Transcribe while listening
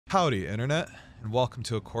Howdy, Internet, and welcome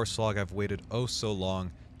to a course log I've waited oh so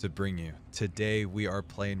long to bring you. Today we are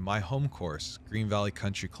playing my home course, Green Valley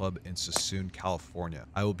Country Club in Sassoon, California.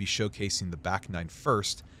 I will be showcasing the back nine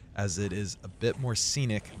first, as it is a bit more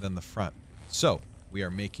scenic than the front. So, we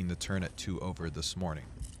are making the turn at 2 over this morning.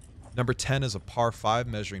 Number 10 is a par 5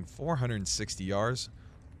 measuring 460 yards.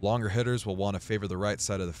 Longer hitters will want to favor the right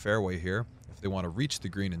side of the fairway here if they want to reach the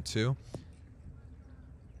green in 2.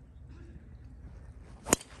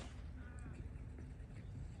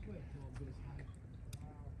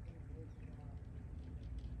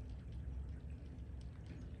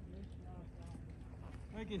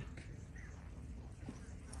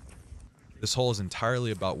 This hole is entirely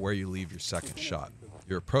about where you leave your second shot.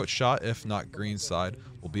 Your approach shot, if not greenside,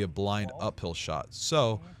 will be a blind uphill shot,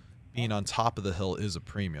 so being on top of the hill is a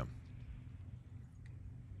premium.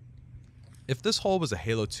 If this hole was a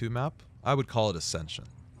Halo 2 map, I would call it Ascension.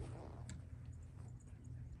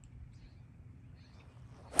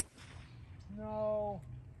 No,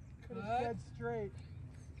 could have dead straight.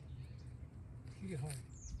 Kick it hard.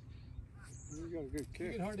 You got a good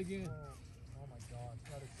kick. Kick it hard again. Oh my God,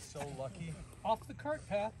 that is so lucky. Off the cart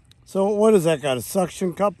path. So what is that got? A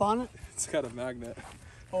suction cup on it? It's got a magnet.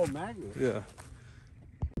 Oh, magnet. Yeah.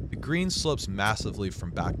 The green slopes massively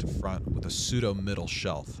from back to front with a pseudo middle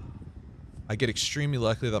shelf. I get extremely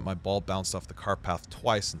lucky that my ball bounced off the cart path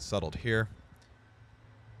twice and settled here.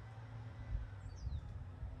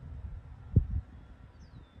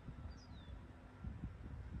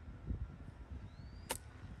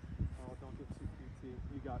 Oh, don't get too cute.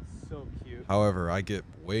 You got so cute. However, I get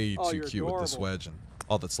way Oh, too you're cute with this adorable. wedge, and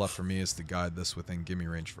all that's left for me is to guide this within gimme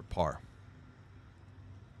range for par.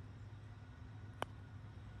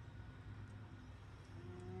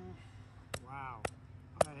 Wow.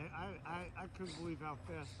 I couldn't believe how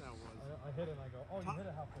fast that was. I hit it and I go, oh, you hit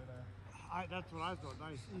it halfway there. That's what I thought.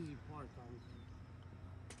 Nice, easy par times.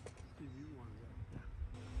 Steve, you wanted that.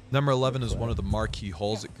 Number 11 is one of the marquee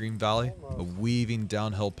holes at Green Valley, a weaving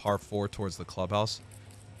downhill par 4 towards the clubhouse.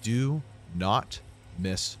 Do not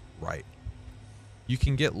miss right. You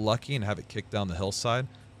can get lucky and have it kick down the hillside,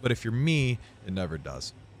 but if you're me, it never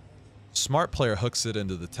does. Smart player hooks it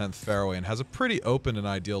into the 10th fairway and has a pretty open and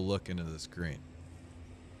ideal look into this green.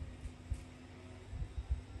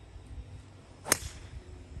 Kick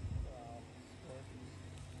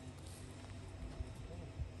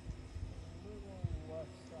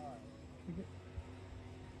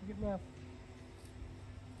it left.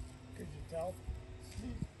 Could you tell?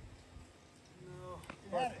 No.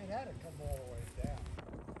 It had to come all the way down.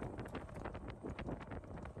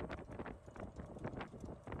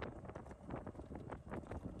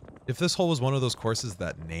 If this hole was one of those courses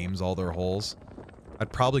that names all their holes,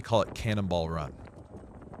 I'd probably call it Cannonball Run.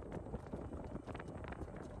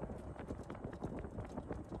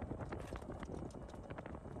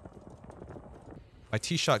 My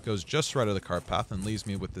tee shot goes just right of the cart path and leaves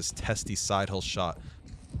me with this testy side hill shot.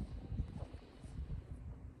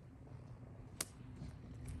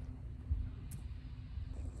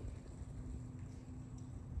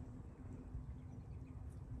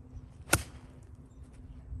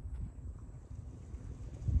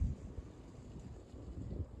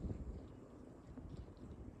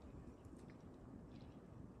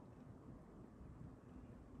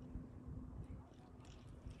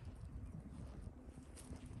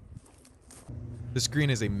 This green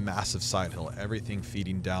is a massive side hill, everything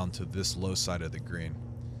feeding down to this low side of the green.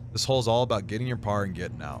 This hole is all about getting your par and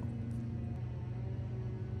getting out.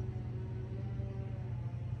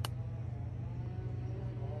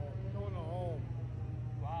 Going home.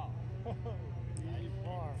 Wow. Easy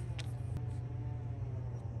par.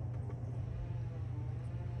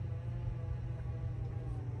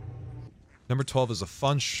 Number 12 is a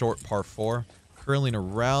fun short par 4, curling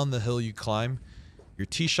around the hill you climb. Your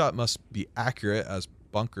tee shot must be accurate as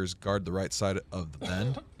bunkers guard the right side of the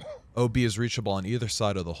bend. OB is reachable on either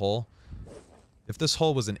side of the hole. If this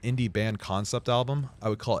hole was an indie band concept album, I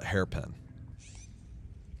would call it Hairpin.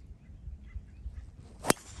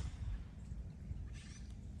 The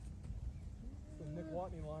Nick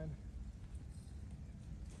Watney line.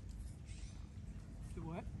 The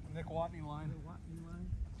what? Nick Watney line.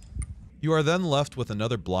 You are then left with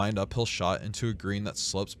another blind uphill shot into a green that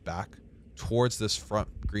slopes back towards this front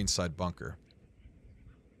greenside bunker.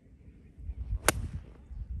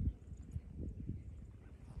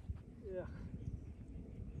 Yeah.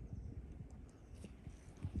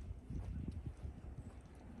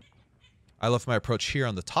 I left my approach here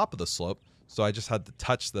on the top of the slope, so I just had to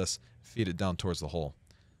touch this, feed it down towards the hole.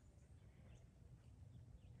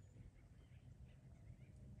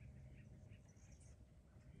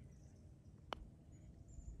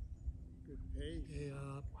 Yeah.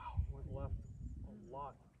 Wow, went left a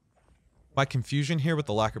lot. My confusion here with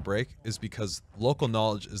the lack of break is because local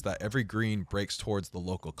knowledge is that every green breaks towards the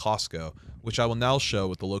local Costco, which I will now show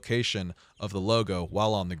with the location of the logo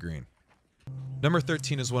while on the green. Number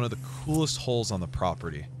 13 is one of the coolest holes on the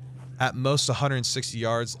property. At most 160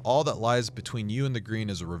 yards, all that lies between you and the green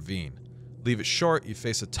is a ravine. Leave it short, you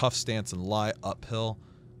face a tough stance and lie uphill.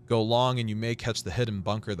 Go long and you may catch the hidden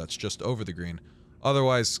bunker that's just over the green.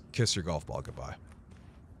 Otherwise, kiss your golf ball goodbye.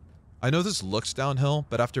 I know this looks downhill,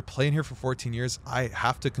 but after playing here for 14 years, I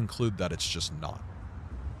have to conclude that it's just not.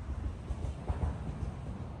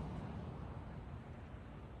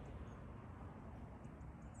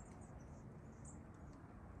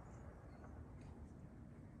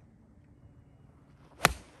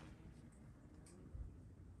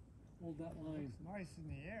 Hold that line. It's nice in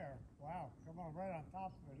the air. Wow, come on, right on top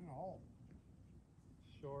of it in the hole.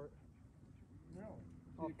 Short. Really?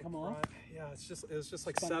 Did it the come off? front. Yeah, it's just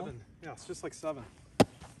like Spun 7. off? Yeah, it's just like 7.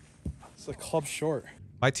 It's a club short.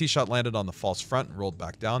 My tee shot landed on the false front and rolled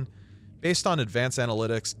back down. Based on advanced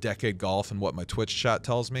analytics, decade golf, and what my Twitch chat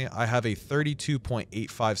tells me, I have a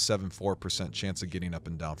 32.8574% chance of getting up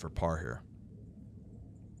and down for par here.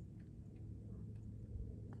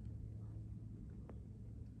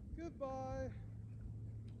 Goodbye.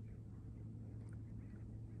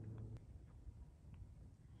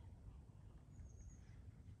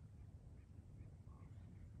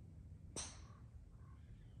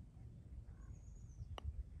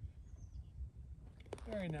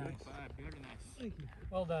 Very nice. Very nice. Thank you.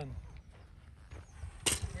 Well done.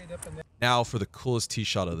 Straight up and down. Now for the coolest tee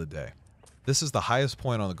shot of the day. This is the highest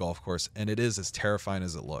point on the golf course, and it is as terrifying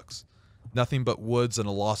as it looks. Nothing but woods and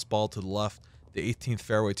a lost ball to the left, the 18th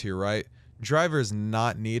fairway to your right. Driver is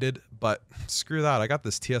not needed, but screw that. I got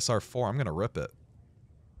this TSR4. I'm going to rip it.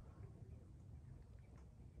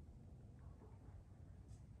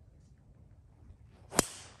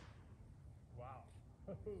 Wow.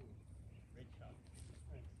 Great shot.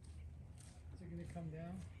 Thanks. Is it going to come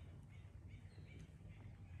down?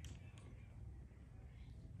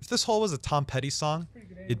 If this hole was a Tom Petty song, Pretty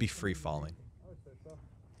good it'd be angle. free falling. I would say so.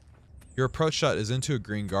 Your approach shot is into a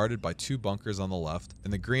green guarded by 2 bunkers on the left,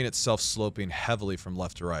 and the green itself sloping heavily from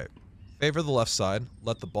left to right. Favor the left side,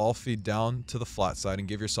 let the ball feed down to the flat side, and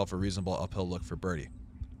give yourself a reasonable uphill look for birdie.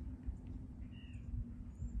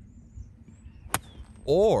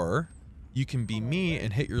 Or you can be me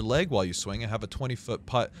and hit your leg while you swing and have a 20-foot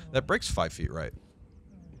putt that breaks 5 feet right.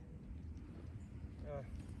 Yeah,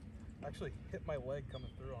 actually hit my leg coming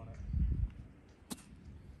through on it.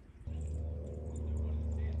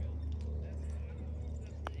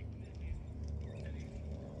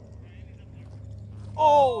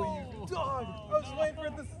 Oh, you dog! I was waiting for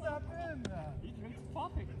it to step in.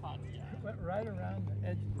 Perfect putt. Went right around the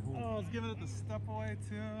edge of the hole. Oh, I was giving it the step away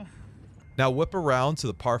too. Now whip around to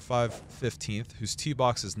the par 5 15th, whose tee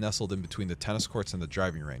box is nestled in between the tennis courts and the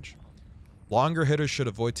driving range. Longer hitters should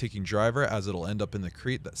avoid taking driver, as it'll end up in the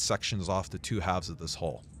creek that sections off the 2 halves of this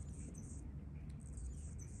hole.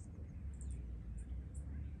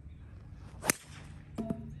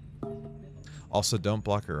 Also, don't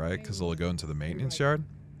block it right, because it'll go into the maintenance yard.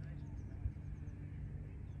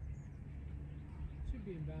 Should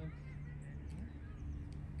be in bounds.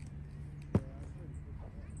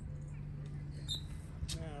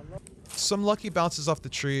 Some lucky bounces off the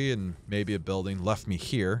tree and maybe a building left me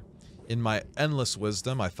here. In my endless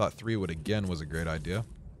wisdom, I thought 3 wood again was a great idea.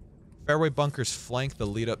 Fairway bunkers flank the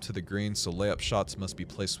lead up to the green, so layup shots must be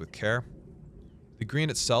placed with care. The green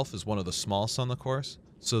itself is one of the smallest on the course,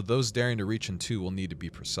 so those daring to reach in 2 will need to be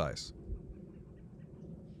precise.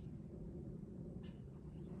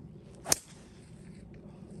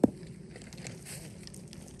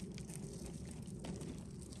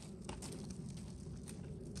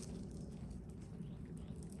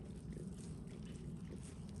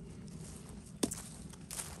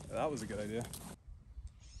 Yeah, that was a good idea.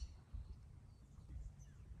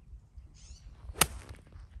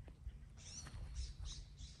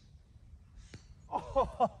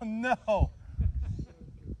 Oh no!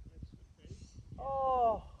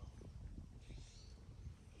 Oh,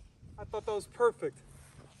 I thought that was perfect.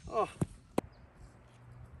 Oh.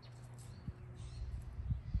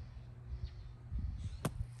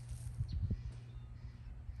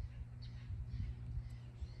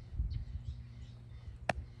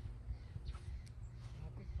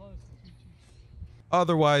 Not get close.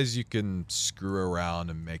 Otherwise, you can screw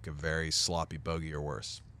around and make a very sloppy bogey or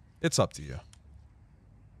worse. It's up to you.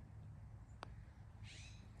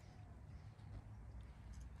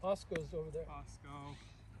 Costco's over there. Costco.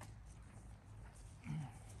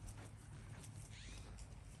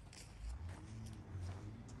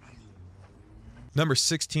 Number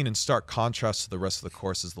 16, in stark contrast to the rest of the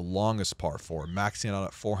course, is the longest par 4, maxing out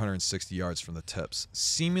at 460 yards from the tips.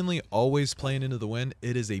 Seemingly always playing into the wind,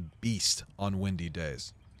 it is a beast on windy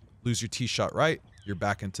days. Lose your tee shot right, you're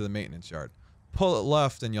back into the maintenance yard. Pull it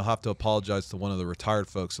left, and you'll have to apologize to one of the retired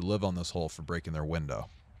folks who live on this hole for breaking their window.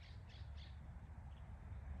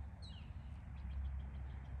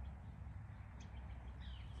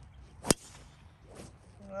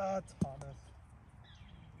 Thomas.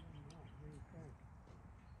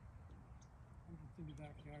 In the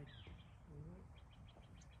backyard.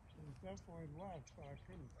 It was definitely left, but I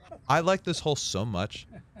couldn't. I like this hole so much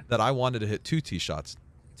that I wanted to hit 2 tee shots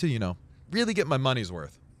to, you know, really get my money's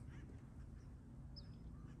worth.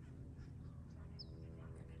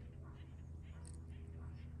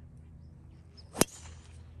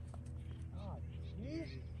 Ah,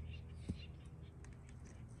 geez.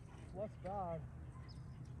 Less bad.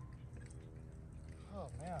 Oh,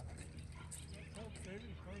 man.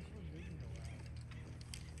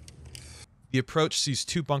 The approach sees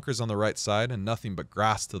 2 bunkers on the right side and nothing but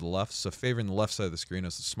grass to the left, so favoring the left side of the screen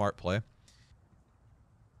is a smart play.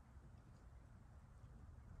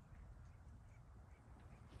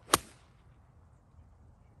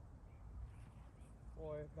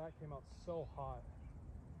 Boy, that came out so hot.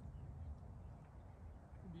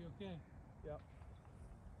 It'll be okay. Yep.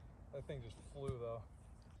 That thing just flew, though.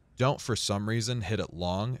 Don't, for some reason, hit it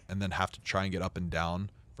long and then have to try and get up and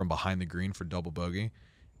down from behind the green for double bogey.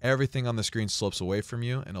 Everything on the screen slopes away from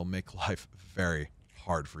you, and it'll make life very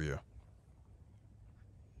hard for you.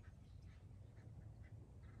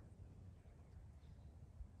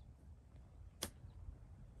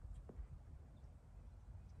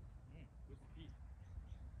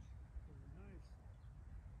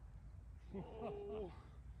 Oh,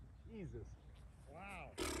 Jesus.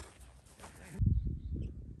 Wow.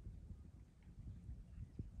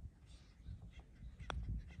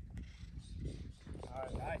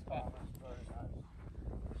 Nice ball.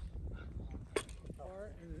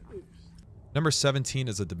 Number 17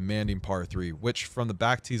 is a demanding par 3, which from the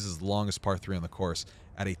back tees is the longest par 3 on the course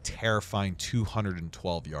at a terrifying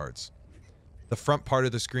 212 yards. The front part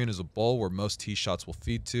of the screen is a bowl where most tee shots will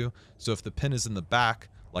feed to, so if the pin is in the back,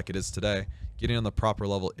 like it is today, getting on the proper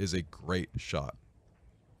level is a great shot.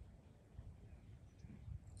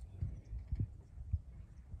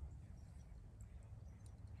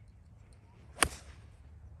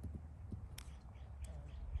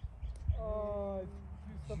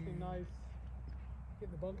 Do something nice. Get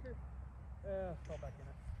in the bunker? Yeah, fell back in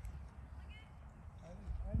it. I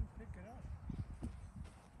didn't pick it up.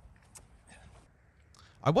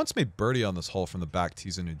 I once made birdie on this hole from the back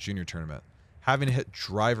tees in a junior tournament, having to hit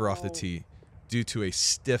driver off the tee due to a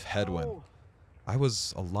stiff headwind. Oh. I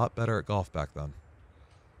was a lot better at golf back then.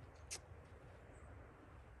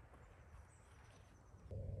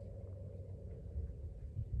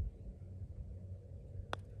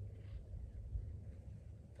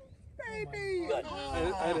 Baby!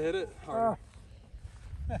 I had to hit it hard.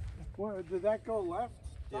 What, did that go left?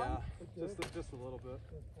 Yeah, just a little bit.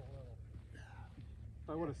 If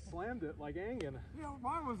I would have slammed it like Angan. Yeah,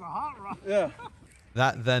 mine was a hot rod. Yeah.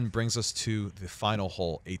 That then brings us to the final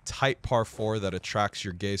hole, a tight par 4 that attracts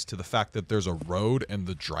your gaze to the fact that there's a road and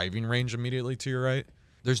the driving range immediately to your right.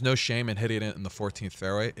 There's no shame in hitting it in the 14th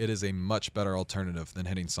fairway. It is a much better alternative than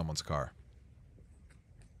hitting someone's car.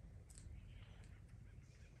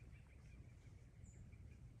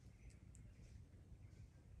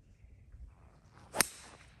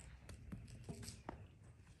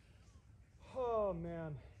 Oh,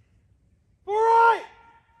 man.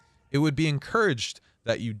 It would be encouraged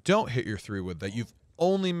that you don't hit your 3-wood, that you've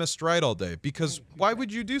only missed right all day, because why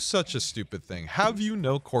would you do such a stupid thing? Have you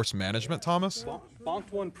no course management, Thomas?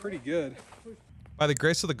 Bonked one pretty good. By the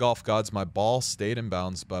grace of the golf gods, my ball stayed in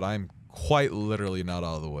bounds, but I'm quite literally not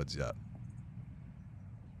out of the woods yet.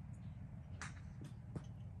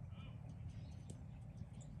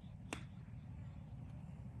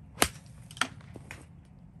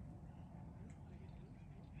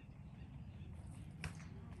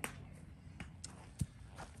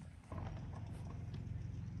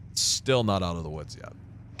 Still not out of the woods yet.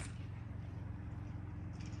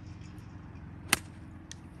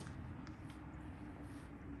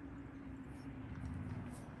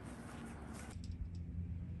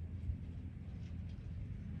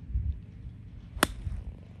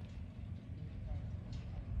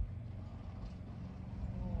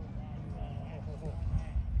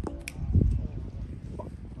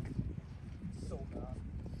 So bad.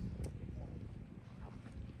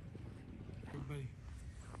 Everybody.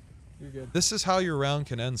 You're good. This is how your round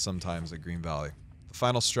can end sometimes at Green Valley. The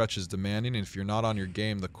final stretch is demanding, and if you're not on your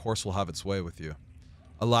game, the course will have its way with you.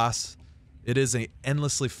 Alas, it is an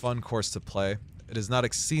endlessly fun course to play. It is not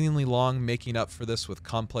exceedingly long, making up for this with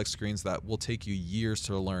complex greens that will take you years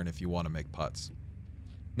to learn if you want to make putts.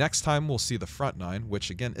 Next time, we'll see the front nine, which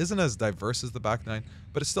again isn't as diverse as the back nine,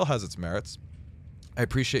 but it still has its merits. I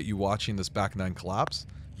appreciate you watching this back nine collapse.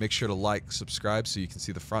 Make sure to like, subscribe so you can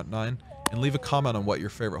see the front nine, and leave a comment on what your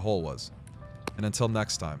favorite hole was. And until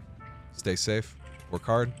next time, stay safe, work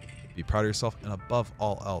hard, be proud of yourself, and above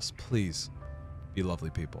all else, please be lovely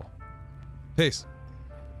people. Peace.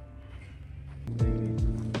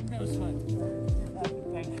 That was fun.